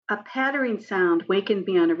A pattering sound wakened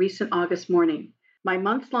me on a recent August morning. My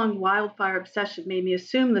months-long wildfire obsession made me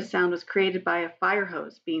assume the sound was created by a fire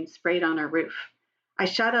hose being sprayed on our roof. I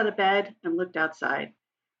shot out of bed and looked outside.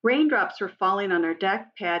 Raindrops were falling on our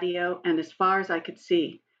deck, patio, and as far as I could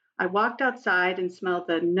see. I walked outside and smelled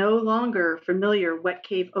the no longer familiar wet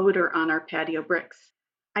cave odor on our patio bricks.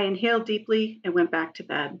 I inhaled deeply and went back to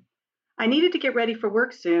bed. I needed to get ready for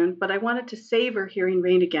work soon, but I wanted to savor hearing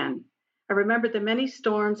rain again. I remembered the many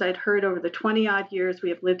storms I'd heard over the 20-odd years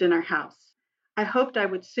we have lived in our house. I hoped I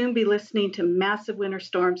would soon be listening to massive winter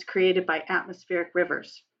storms created by atmospheric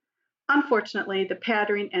rivers. Unfortunately, the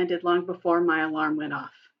pattering ended long before my alarm went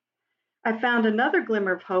off. I found another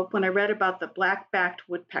glimmer of hope when I read about the black-backed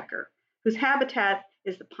woodpecker, whose habitat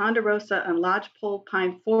is the ponderosa and lodgepole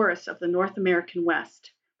pine forests of the North American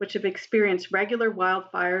West, which have experienced regular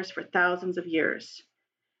wildfires for thousands of years.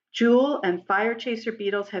 Jewel and fire chaser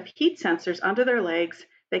beetles have heat sensors under their legs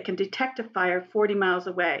that can detect a fire 40 miles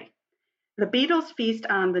away. The beetles feast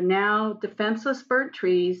on the now defenseless burnt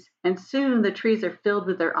trees, and soon the trees are filled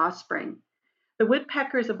with their offspring. The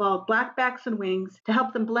woodpeckers evolved blackbacks and wings to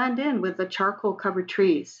help them blend in with the charcoal-covered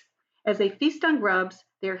trees. As they feast on grubs,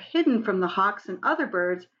 they are hidden from the hawks and other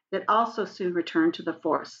birds that also soon return to the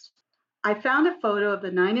forest. I found a photo of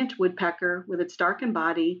the 9-inch woodpecker with its darkened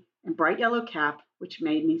body and bright yellow cap, which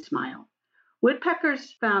made me smile.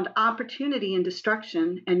 Woodpeckers found opportunity in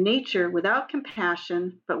destruction, and nature, without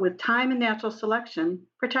compassion, but with time and natural selection,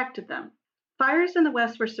 protected them. Fires in the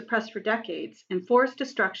West were suppressed for decades, and forest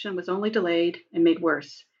destruction was only delayed and made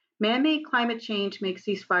worse. Man-made climate change makes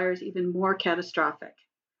these fires even more catastrophic.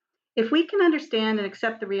 If we can understand and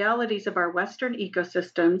accept the realities of our Western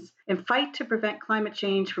ecosystems and fight to prevent climate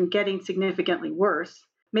change from getting significantly worse,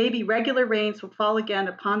 maybe regular rains will fall again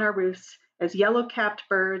upon our roofs as yellow-capped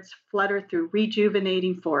birds flutter through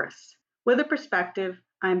rejuvenating forests. With a perspective,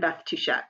 I'm Beth Touchette.